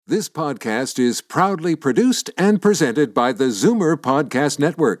This podcast is proudly produced and presented by the Zoomer Podcast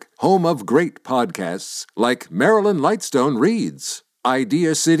Network, home of great podcasts like Marilyn Lightstone Reads,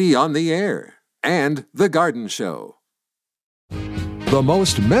 Idea City on the Air, and The Garden Show. The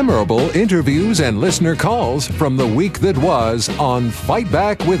most memorable interviews and listener calls from the week that was on Fight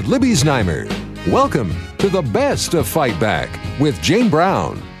Back with Libby Znaimer. Welcome to the best of Fight Back with Jane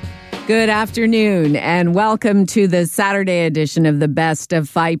Brown. Good afternoon, and welcome to the Saturday edition of the Best of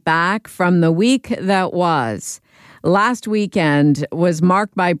Fight Back from the week that was. Last weekend was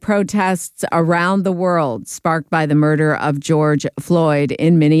marked by protests around the world, sparked by the murder of George Floyd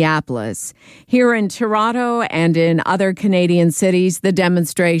in Minneapolis. Here in Toronto and in other Canadian cities, the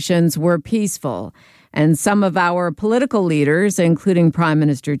demonstrations were peaceful. And some of our political leaders, including Prime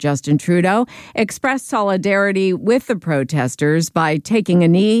Minister Justin Trudeau, expressed solidarity with the protesters by taking a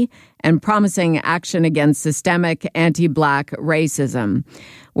knee and promising action against systemic anti-Black racism.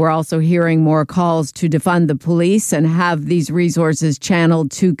 We're also hearing more calls to defund the police and have these resources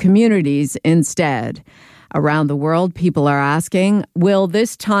channeled to communities instead. Around the world, people are asking, will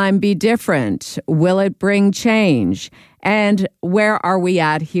this time be different? Will it bring change? And where are we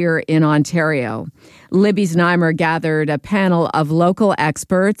at here in Ontario? Libby Znaimer gathered a panel of local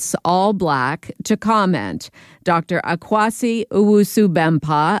experts, all Black, to comment. Dr. Akwasi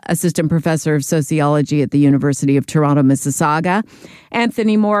Owusu-Bempah, Assistant Professor of Sociology at the University of Toronto, Mississauga.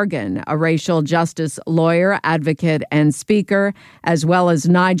 Anthony Morgan, a racial justice lawyer, advocate, and speaker, as well as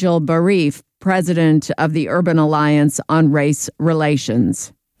Nigel Bariffe, President of the Urban Alliance on Race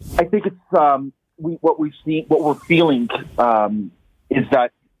Relations. I think it's what we're feeling is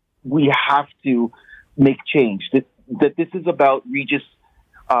that we have to make change. That this is about Regis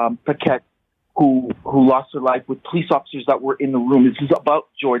Paquette, who lost her life with police officers that were in the room. This is about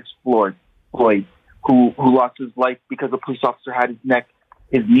George Floyd, who lost his life because a police officer had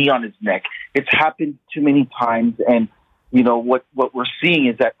his knee on his neck. It's happened too many times, and you know what we're seeing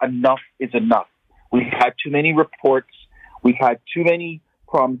is that enough is enough. We've had too many reports, we've had too many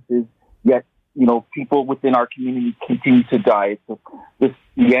promises, yet people within our community continue to die. The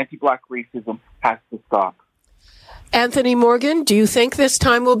anti-Black racism has to stop. Anthony Morgan, do you think this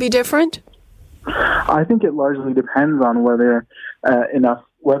time will be different? I think it largely depends on whether enough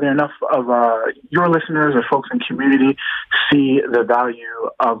of your listeners or folks in community see the value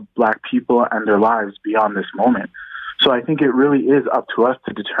of Black people and their lives beyond this moment. So I think it really is up to us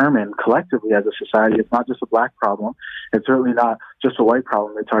to determine collectively as a society. It's not just a Black problem. It's certainly not just a white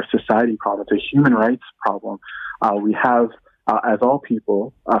problem. It's our society problem. It's a human rights problem. We have, as all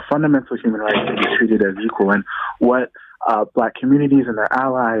people, fundamental human rights to be treated as equal. And what Black communities and their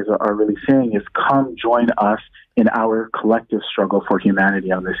allies are really saying is, come join us in our collective struggle for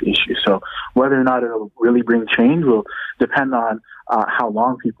humanity on this issue. So whether or not it'll really bring change will depend on how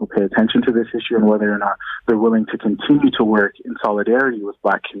long people pay attention to this issue and whether or not they're willing to continue to work in solidarity with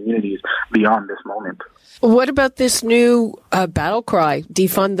Black communities beyond this moment. What about this new battle cry,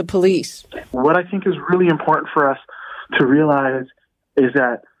 defund the police? What I think is really important for us to realize is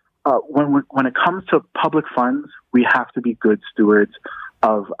that when it comes to public funds, we have to be good stewards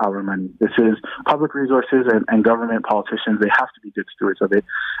of our money. This is public resources, and government politicians, they have to be good stewards of it,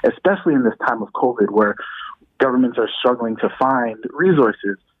 especially in this time of COVID where governments are struggling to find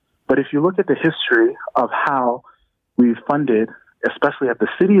resources. But if you look at the history of how we've funded, especially at the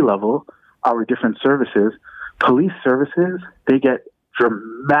city level, our different services, police services, they get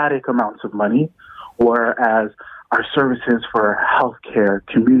dramatic amounts of money, whereas our services for healthcare,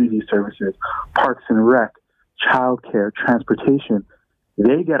 community services, parks and rec, childcare, transportation,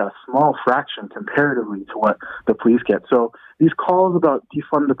 they get a small fraction comparatively to what the police get. So these calls about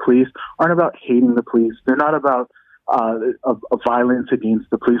defund the police aren't about hating the police. They're not about violence against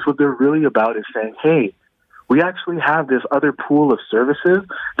the police. What they're really about is saying, hey, we actually have this other pool of services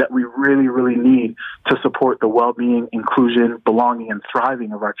that we really, really need to support the well-being, inclusion, belonging, and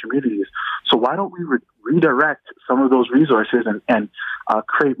thriving of our communities. So why don't we redirect some of those resources and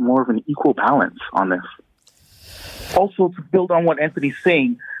create more of an equal balance on this? Also, to build on what Anthony's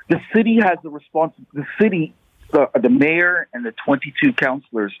saying, the city has the responsibility. The mayor and the 22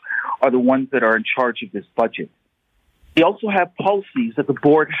 councillors are the ones that are in charge of this budget. They also have policies that the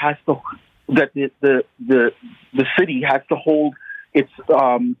board has to, that the city has to hold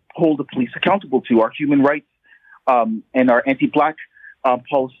the police accountable to. Our human rights and our anti-Black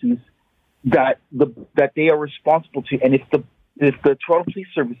policies that they are responsible to. And if the Toronto Police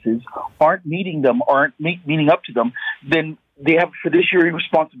Services aren't meeting up to them, then they have a fiduciary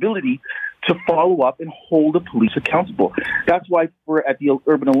responsibility to follow up and hold the police accountable. That's why at the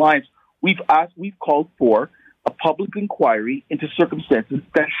Urban Alliance, we've called for a public inquiry into circumstances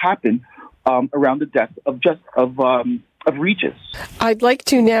that happened around the death of Regis. I'd like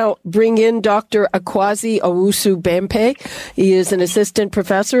to now bring in Dr. Akwasi Owusu-Bempah. He is an assistant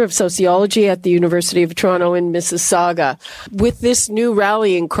professor of sociology at the University of Toronto in Mississauga. With this new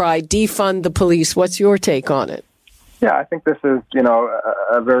rallying cry, defund the police, what's your take on it? Yeah, I think this is,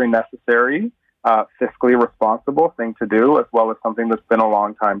 a very necessary, fiscally responsible thing to do, as well as something that's been a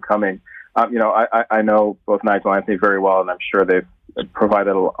long time coming. I know both Nigel and Anthony very well, and I'm sure they've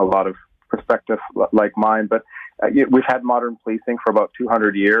provided a lot of perspective like mine, but we've had modern policing for about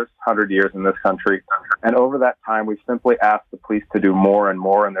 100 years in this country. And over that time, we've simply asked the police to do more and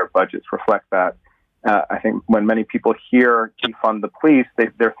more, and their budgets reflect that. I think when many people hear defund the police,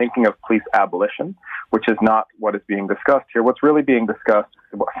 they're thinking of police abolition, which is not what is being discussed here. What's really being discussed,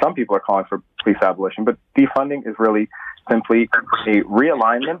 some people are calling for police abolition, but defunding is really simply a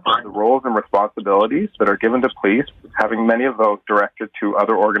realignment of the roles and responsibilities that are given to police, having many of those directed to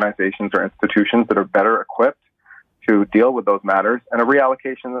other organizations or institutions that are better equipped to deal with those matters, and a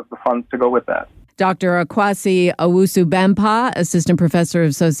reallocation of the funds to go with that. Dr. Akwasi Owusu-Bempah, assistant professor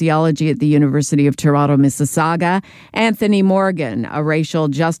of sociology at the University of Toronto, Mississauga. Anthony Morgan, a racial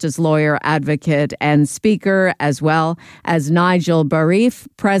justice lawyer, advocate, and speaker, as well as Nigel Bariffe,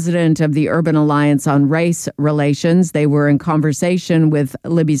 president of the Urban Alliance on Race Relations. They were in conversation with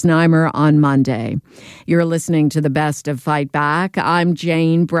Libby Znaimer on Monday. You're listening to the Best of Fight Back. I'm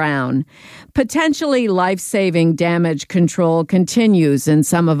Jane Brown. Potentially life-saving damage control continues in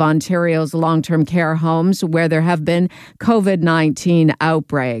some of Ontario's long-term care homes where there have been COVID-19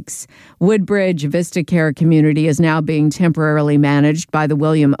 outbreaks. Woodbridge Vista Care Community is now being temporarily managed by the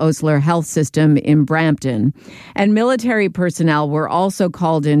William Osler Health System in Brampton. And military personnel were also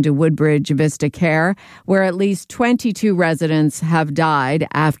called into Woodbridge Vista Care, where at least 22 residents have died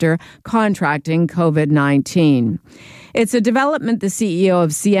after contracting COVID-19. It's a development the CEO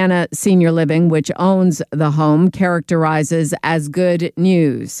of Sienna Senior Living, which owns the home, characterizes as good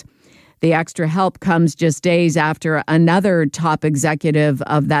news. The extra help comes just days after another top executive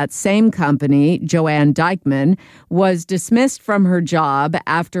of that same company, Joanne Dykeman, was dismissed from her job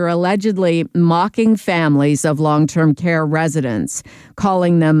after allegedly mocking families of long-term care residents,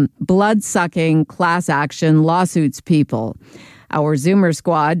 calling them blood-sucking class action lawsuits people. Our Zoomer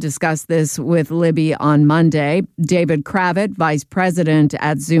squad discussed this with Libby on Monday. David Cravit, vice president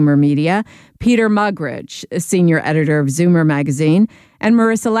at Zoomer Media, Peter Muggeridge, senior editor of Zoomer magazine, and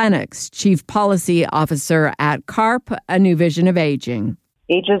Marissa Lennox, chief policy officer at CARP, A New Vision of Aging.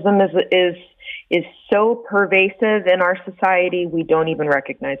 Ageism is so pervasive in our society, we don't even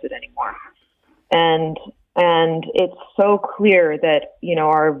recognize it anymore. And it's so clear that,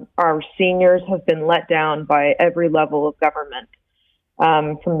 our seniors have been let down by every level of government.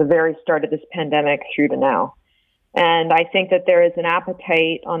 From the very start of this pandemic through to now. And I think that there is an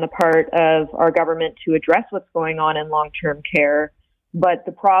appetite on the part of our government to address what's going on in long-term care, but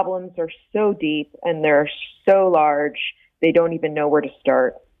the problems are so deep and they're so large, they don't even know where to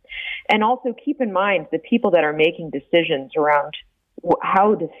start. And also keep in mind the people that are making decisions around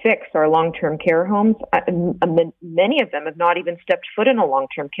how to fix our long-term care homes. Many of them have not even stepped foot in a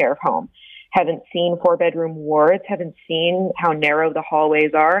long-term care home. Haven't seen 4-bedroom wards, haven't seen how narrow the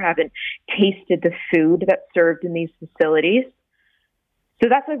hallways are, haven't tasted the food that's served in these facilities. So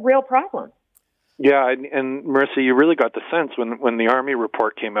that's a real problem. Yeah, and Marissa, you really got the sense when the Army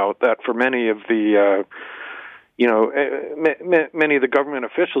report came out that for many of the, many of the government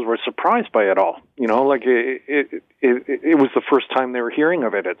officials were surprised by it all. It was the first time they were hearing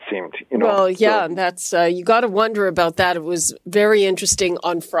of it, it seemed. Well, yeah, and that's, you got to wonder about that. It was very interesting.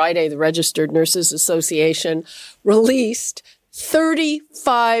 On Friday, the Registered Nurses Association released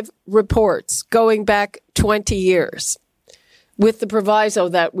 35 reports going back 20 years. With the proviso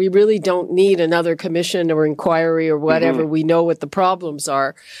that we really don't need another commission or inquiry or whatever. Mm-hmm. We know what the problems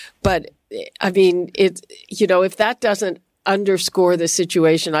are. But, I mean, if that doesn't underscore the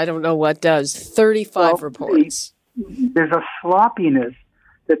situation, I don't know what does. 35 reports. There's a sloppiness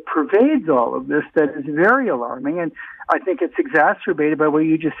that pervades all of this that is very alarming. And I think it's exacerbated by what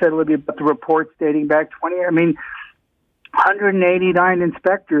you just said, Libby, about the reports dating back 20 years. I mean, 189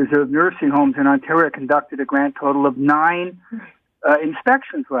 inspectors of nursing homes in Ontario conducted a grand total of 9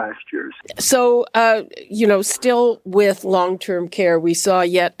 inspections last year. So, still with long-term care, we saw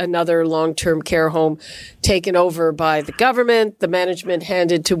yet another long-term care home taken over by the government, the management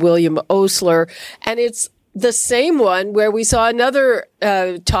handed to William Osler, and it's the same one where we saw another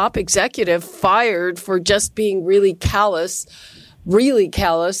top executive fired for just being really callous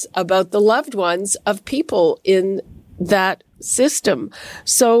about the loved ones of people in that system.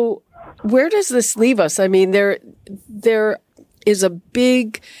 So Where does this leave us? I mean, there is a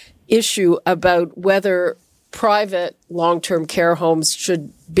big issue about whether private long-term care homes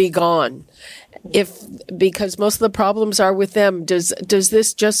should be gone. Because most of the problems are with them. Does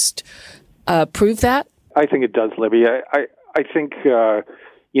this just prove that? I think it does, Libby. I think,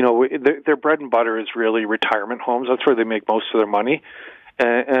 their bread and butter is really retirement homes. That's where they make most of their money.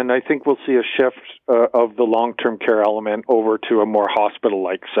 And I think we'll see a shift of the long-term care element over to a more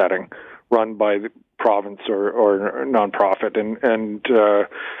hospital-like setting run by the province or nonprofit, and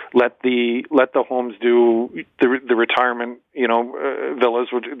let the homes do the retirement, villas.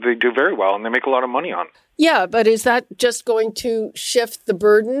 They do very well, and they make a lot of money on. Yeah, but is that just going to shift the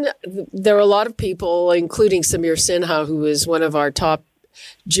burden? There are a lot of people, including Samir Sinha, who is one of our top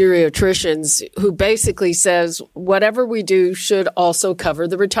geriatricians, who basically says whatever we do should also cover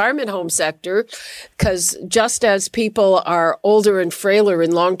the retirement home sector, because just as people are older and frailer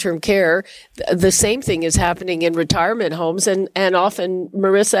in long-term care, the same thing is happening in retirement homes. And often,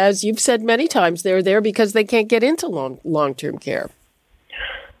 Marissa, as you've said many times, they're there because they can't get into long-term care.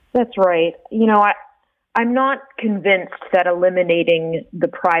 That's right. I'm not convinced that eliminating the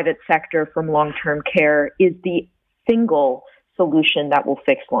private sector from long-term care is the single solution that will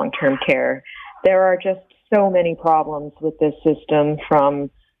fix long-term care. There are just so many problems with this system,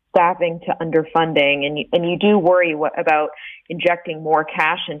 from staffing to underfunding, and you do worry about injecting more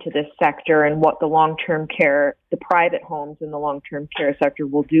cash into this sector and what the long-term care, the private homes in the long-term care sector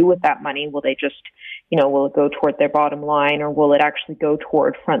will do with that money. Will they just, will it go toward their bottom line, or will it actually go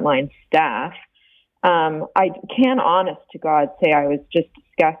toward frontline staff? I can, honest to God, say I was just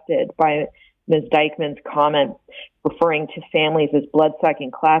disgusted by Ms. Dykman's comment referring to families as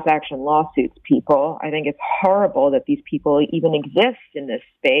blood-sucking class action lawsuits people. I think it's horrible that these people even exist in this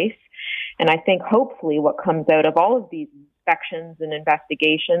space. And I think hopefully what comes out of all of these inspections and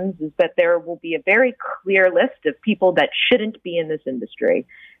investigations is that there will be a very clear list of people that shouldn't be in this industry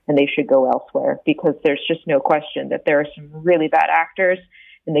and they should go elsewhere, because there's just no question that there are some really bad actors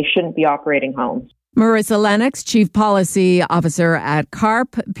and they shouldn't be operating homes. Marissa Lennox, Chief Policy Officer at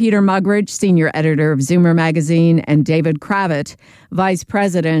CARP, Peter Muggeridge, Senior Editor of Zoomer Magazine, and David Cravit, Vice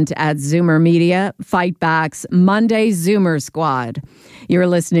President at Zoomer Media, Fight Back's Monday Zoomer Squad. You're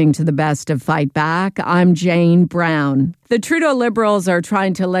listening to the best of Fight Back. I'm Jane Brown. The Trudeau Liberals are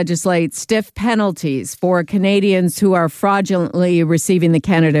trying to legislate stiff penalties for Canadians who are fraudulently receiving the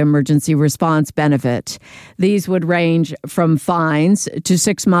Canada Emergency Response Benefit. These would range from fines to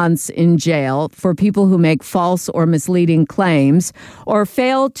 6 months in jail for people who make false or misleading claims or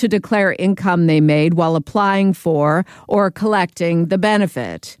fail to declare income they made while applying for or collecting the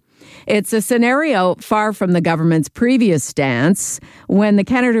benefit. It's a scenario far from the government's previous stance, when the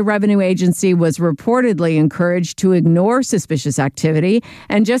Canada Revenue Agency was reportedly encouraged to ignore suspicious activity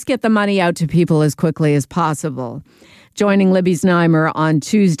and just get the money out to people as quickly as possible. Joining Libby Znaimer on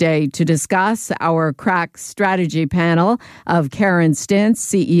Tuesday to discuss our crack strategy panel of Karen Stintz,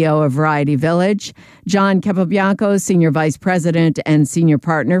 CEO of Variety Village, John Capobianco, Senior Vice President and Senior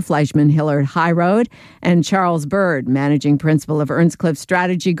Partner, Fleischman Hillard High Road, and Charles Bird, Managing Principal of Earnscliffe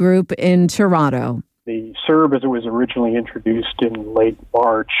Strategy Group in Toronto. The CERB, as it was originally introduced in late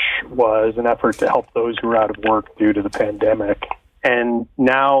March, was an effort to help those who are out of work due to the pandemic. And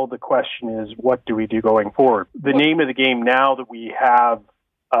now the question is, what do we do going forward? The name of the game, now that we have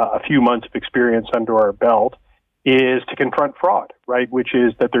a few months of experience under our belt, is to confront fraud, right? Which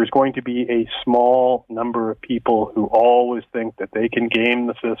is that there's going to be a small number of people who always think that they can game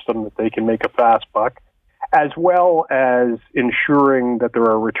the system, that they can make a fast buck, as well as ensuring that there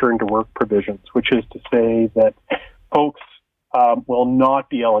are return-to-work provisions, which is to say that folks will not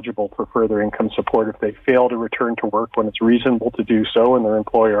be eligible for further income support if they fail to return to work when it's reasonable to do so and their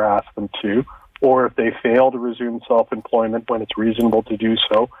employer asks them to, or if they fail to resume self-employment when it's reasonable to do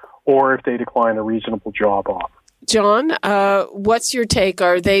so, or if they decline a reasonable job offer. John, what's your take?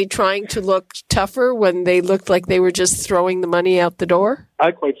 Are they trying to look tougher when they looked like they were just throwing the money out the door?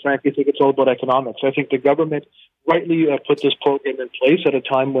 I quite frankly think it's all about economics. I think the government rightly put this program in place at a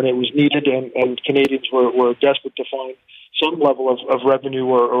time when it was needed, and Canadians were desperate to find some level of revenue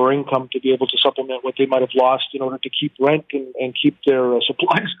or income to be able to supplement what they might have lost in order to keep rent and keep their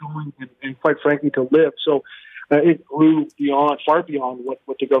supplies going and quite frankly to live. So it grew far beyond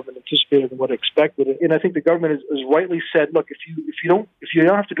what the government anticipated and what expected. And I think the government has rightly said, look, if you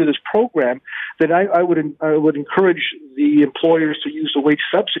don't have to do this program, then I would encourage the employers to use the wage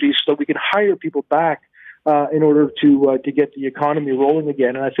subsidies so that we can hire people back in order to get the economy rolling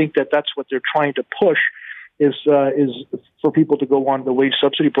again. And I think that's what they're trying to push. is for people to go on the wage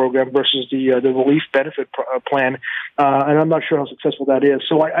subsidy program versus the relief benefit plan, and I'm not sure how successful that is.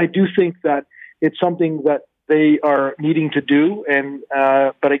 So I do think that it's something that they are needing to do, and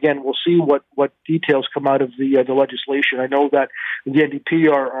but again, we'll see what details come out of the legislation. I know that the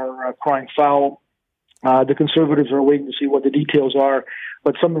NDP are crying foul. The Conservatives are waiting to see what the details are,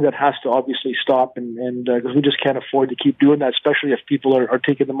 but something that has to obviously stop, and because we just can't afford to keep doing that, especially if people are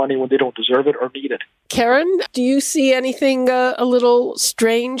taking the money when they don't deserve it or need it. Karen, do you see anything a little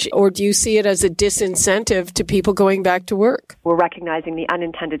strange, or do you see it as a disincentive to people going back to work? We're recognizing the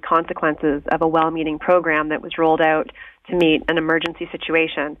unintended consequences of a well-meaning program that was rolled out to meet an emergency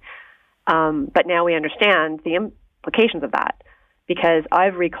situation. But now we understand the implications of that, because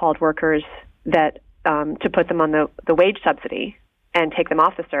I've recalled workers that to put them on the wage subsidy and take them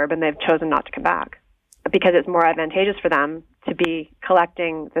off the CERB, and they've chosen not to come back because it's more advantageous for them to be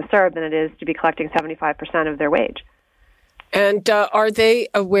collecting the CERB than it is to be collecting 75% of their wage. And are they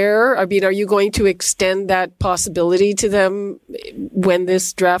aware? I mean, are you going to extend that possibility to them when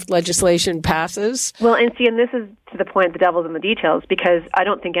this draft legislation passes? Well, and this is to the point, the devil's in the details, because I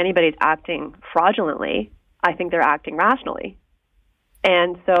don't think anybody's acting fraudulently. I think they're acting rationally.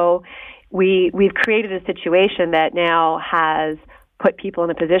 And so we've created a situation that now has put people in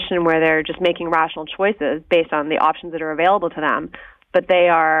a position where they're just making rational choices based on the options that are available to them, but they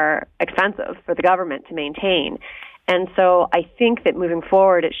are expensive for the government to maintain. And so I think that moving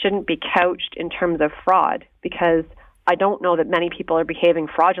forward, it shouldn't be couched in terms of fraud, because I don't know that many people are behaving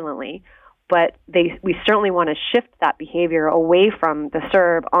fraudulently, but we certainly want to shift that behavior away from the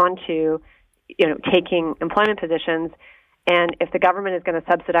CERB onto, taking employment positions. And if the government is going to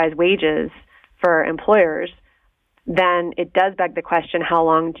subsidize wages for employers, then it does beg the question, how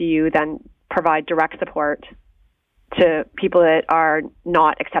long do you then provide direct support to people that are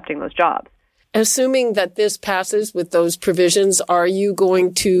not accepting those jobs? Assuming that this passes with those provisions, are you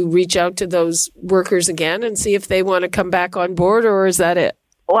going to reach out to those workers again and see if they want to come back on board, or is that it?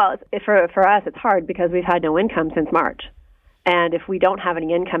 Well, for us, it's hard because we've had no income since March. And if we don't have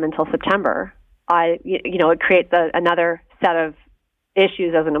any income until September, it creates another set of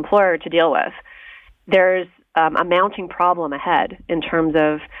issues as an employer to deal with. There's a mounting problem ahead in terms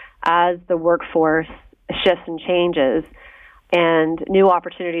of as the workforce shifts and changes and new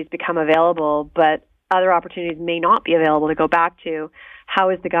opportunities become available, but other opportunities may not be available to go back to, how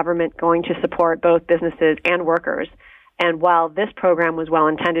is the government going to support both businesses and workers? And while this program was well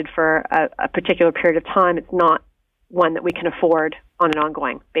intended for a particular period of time, it's not one that we can afford on an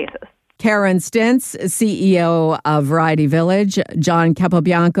ongoing basis. Karen Stintz, CEO of Variety Village, John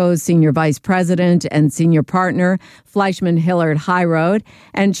Capobianco, Senior Vice President and Senior Partner, Fleischman Hillard High Road,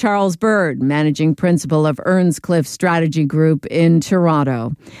 and Charles Bird, Managing Principal of Earnscliffe Strategy Group in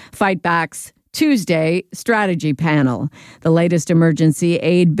Toronto. Fight Back's Tuesday strategy panel. The latest emergency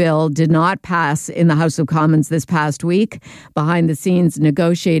aid bill did not pass in the House of Commons this past week. Behind the scenes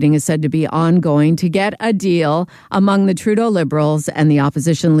negotiating is said to be ongoing to get a deal among the Trudeau Liberals and the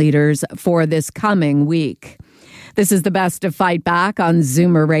opposition leaders for this coming week. This is the best of Fight Back on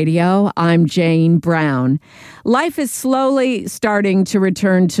Zoomer Radio. I'm Jane Brown. Life is slowly starting to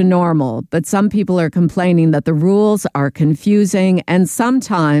return to normal, but some people are complaining that the rules are confusing and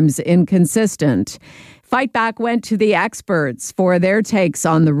sometimes inconsistent. Fight Back went to the experts for their takes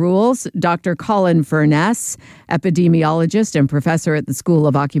on the rules. Dr. Colin Furness, epidemiologist and professor at the School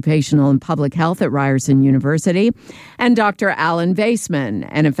of Occupational and Public Health at Ryerson University, and Dr. Alon Vaisman,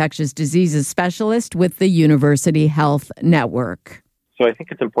 an infectious diseases specialist with the University Health Network. So I think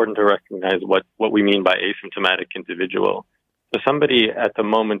it's important to recognize what we mean by asymptomatic individual. So somebody at the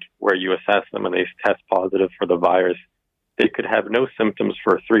moment where you assess them and they test positive for the virus, they could have no symptoms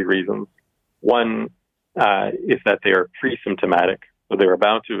for three reasons. One is that they are pre-symptomatic. So they're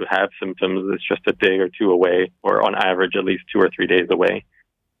about to have symptoms. It's just a day or two away, or on average, at least 2 or 3 days away.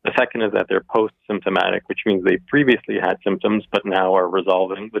 The second is that they're post-symptomatic, which means they previously had symptoms, but now are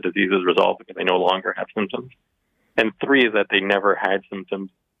resolving. The disease is resolving and they no longer have symptoms. And three is that they never had symptoms.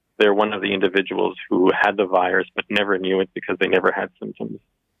 They're one of the individuals who had the virus, but never knew it because they never had symptoms.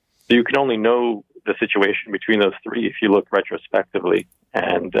 So you can only know the situation between those three if you look retrospectively.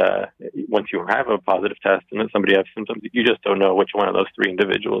 And once you have a positive test and then somebody has symptoms, you just don't know which one of those three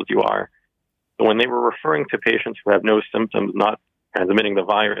individuals you are. So when they were referring to patients who have no symptoms, not transmitting the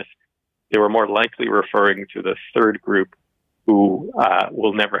virus, they were more likely referring to the third group who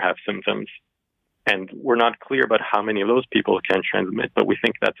will never have symptoms. And we're not clear about how many of those people can transmit, but we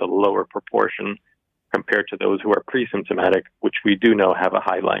think that's a lower proportion compared to those who are pre-symptomatic, which we do know have a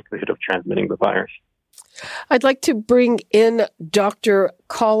high likelihood of transmitting the virus. I'd like to bring in Dr.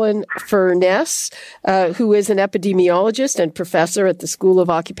 Colin Furness, who is an epidemiologist and professor at the School of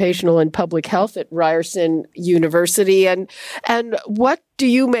Occupational and Public Health at Ryerson University. And what do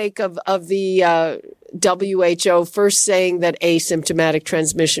you make of the WHO first saying that asymptomatic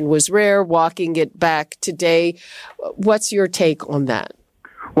transmission was rare, walking it back today? What's your take on that?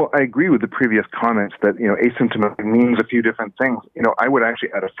 Well, I agree with the previous comments that, asymptomatic means a few different things. I would actually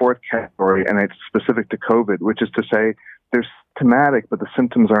add a fourth category, and it's specific to COVID, which is to say they're symptomatic, but the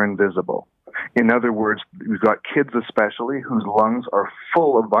symptoms are invisible. In other words, we've got kids especially whose lungs are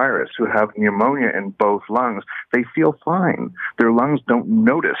full of virus, who have pneumonia in both lungs. They feel fine. Their lungs don't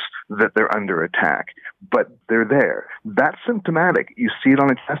notice that they're under attack, but they're there. That's symptomatic. You see it on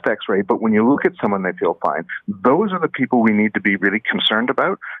a chest x-ray, but when you look at someone, they feel fine. Those are the people we need to be really concerned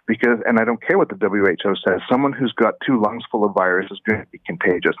about because, and I don't care what the WHO says, someone who's got two lungs full of virus is going to be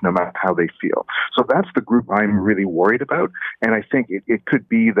contagious no matter how they feel. So that's the group I'm really worried about, and I think it could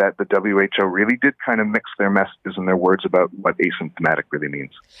be that the WHO really did kind of mix their messages and their words about what asymptomatic really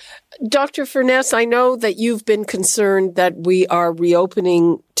means. Dr. Furness, I know that you've been concerned that we are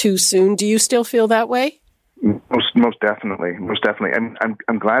reopening too soon. Do you still feel that way? Most definitely. And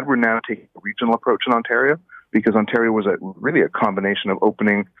I'm glad we're now taking a regional approach in Ontario because Ontario was really a combination of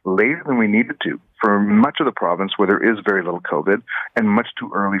opening later than we needed to for much of the province where there is very little COVID and much too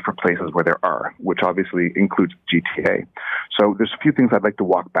early for places where there are, which obviously includes GTA. So there's a few things I'd like to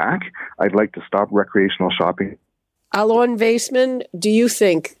walk back. I'd like to stop recreational shopping. Alon, Vaisman, do you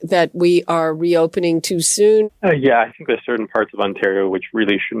think that we are reopening too soon? Yeah, I think there's certain parts of Ontario which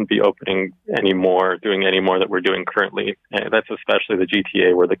really shouldn't be opening anymore, doing any more that we're doing currently. That's especially the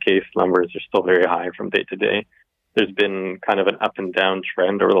GTA where the case numbers are still very high from day to day. There's been kind of an up and down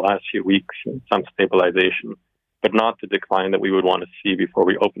trend over the last few weeks, some stabilization, but not the decline that we would want to see before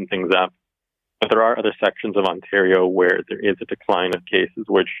we open things up. But there are other sections of Ontario where there is a decline of cases,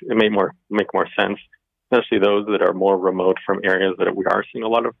 which it may make more sense, especially those that are more remote from areas that we are seeing a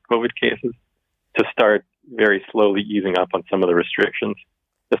lot of COVID cases, to start very slowly easing up on some of the restrictions,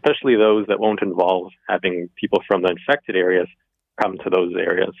 especially those that won't involve having people from the infected areas come to those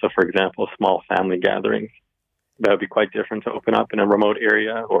areas. So, for example, small family gatherings. That would be quite different to open up in a remote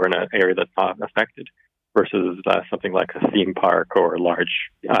area or in an area that's not affected versus something like a theme park or a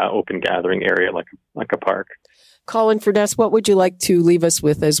large open gathering area like a park. Colin Furness, what would you like to leave us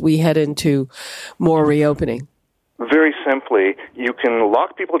with as we head into more reopening? Very simply, you can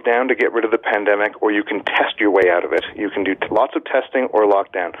lock people down to get rid of the pandemic, or you can test your way out of it. You can do lots of testing or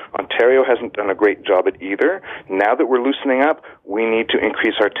lockdown. Ontario hasn't done a great job at either. Now that we're loosening up, we need to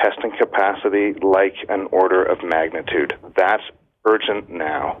increase our testing capacity like an order of magnitude. That's urgent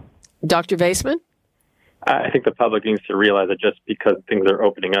now. Dr. Vaisman? I think the public needs to realize that just because things are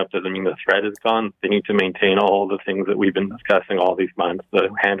opening up doesn't mean the threat is gone. They need to maintain all the things that we've been discussing all these months, the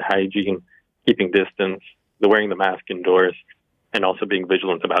hand hygiene, keeping distance, the wearing the mask indoors, and also being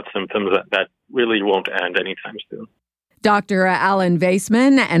vigilant about symptoms that really won't end anytime soon. Dr. Alon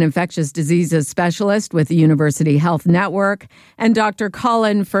Vaisman, an infectious diseases specialist with the University Health Network, and Dr.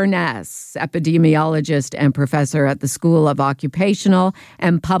 Colin Furness, epidemiologist and professor at the School of Occupational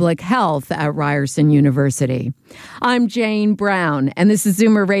and Public Health at Ryerson University. I'm Jane Brown, and this is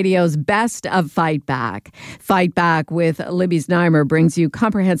Zoomer Radio's Best of Fight Back. Fight Back with Libby Znaimer brings you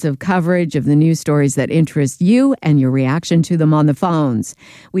comprehensive coverage of the news stories that interest you and your reaction to them on the phones.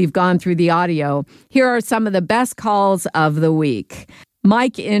 We've gone through the audio. Here are some of the best calls of the week.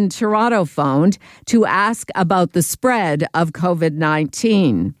 Mike in Toronto phoned to ask about the spread of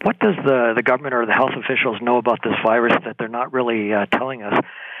COVID-19. What does the government or the health officials know about this virus that they're not really telling us?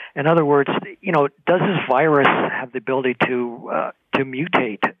 In other words, does this virus have the ability to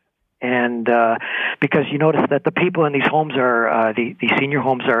mutate? And because you notice that the people in these homes are the senior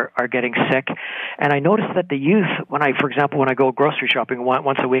homes are getting sick, and I notice that the youth, when I go grocery shopping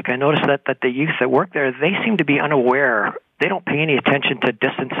once a week, I notice that the youth that work there, they seem to be unaware. They don't pay any attention to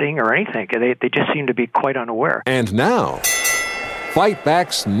distancing or anything. They just seem to be quite unaware. And now, Fight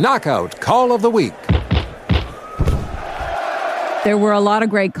Back's Knockout Call of the Week. There were a lot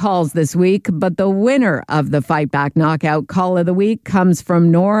of great calls this week, but the winner of the Fight Back Knockout Call of the Week comes from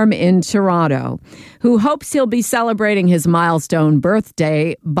Norm in Toronto, who hopes he'll be celebrating his milestone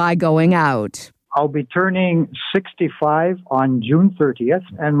birthday by going out. I'll be turning 65 on June 30th,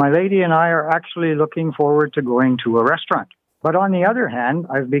 and my lady and I are actually looking forward to going to a restaurant. But on the other hand,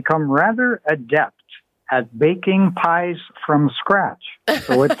 I've become rather adept at baking pies from scratch.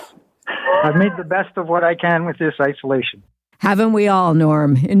 So I've made the best of what I can with this isolation. Haven't we all,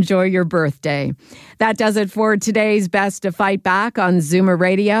 Norm? Enjoy your birthday. That does it for today's Best of Fight Back on Zoomer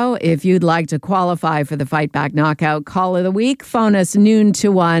Radio. If you'd like to qualify for the Fight Back Knockout Call of the Week, phone us noon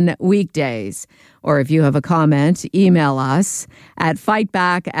to 1 weekdays. Or if you have a comment, email us at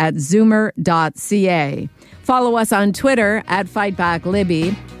fightback@zoomer.ca. Follow us on Twitter at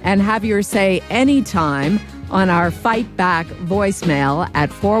FightbackLibby and have your say anytime on our Fight Back voicemail at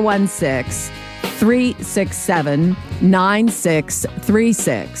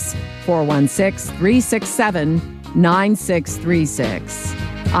 416-367-9636. 416-367-9636.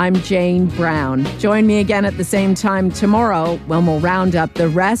 I'm Jane Brown. Join me again at the same time tomorrow when we'll round up the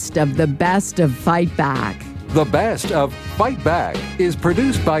rest of the Best of Fight Back. The Best of Fight Back is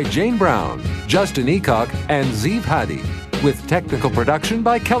produced by Jane Brown, Justin Eacock, and Zeev Hadi, with technical production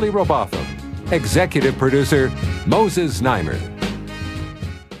by Kelly Robotham. Executive producer, Moses Neimer.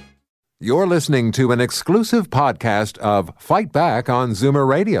 You're listening to an exclusive podcast of Fight Back on Zoomer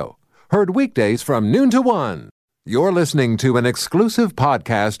Radio. Heard weekdays from noon to 1. You're listening to an exclusive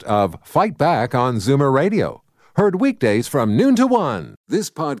podcast of Fight Back on Zoomer Radio. Heard weekdays from noon to 1. This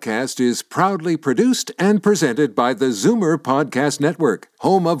podcast is proudly produced and presented by the Zoomer Podcast Network,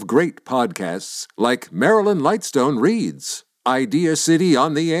 home of great podcasts like Marilyn Lightstone Reads, Idea City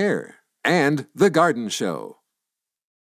on the Air, and The Garden Show.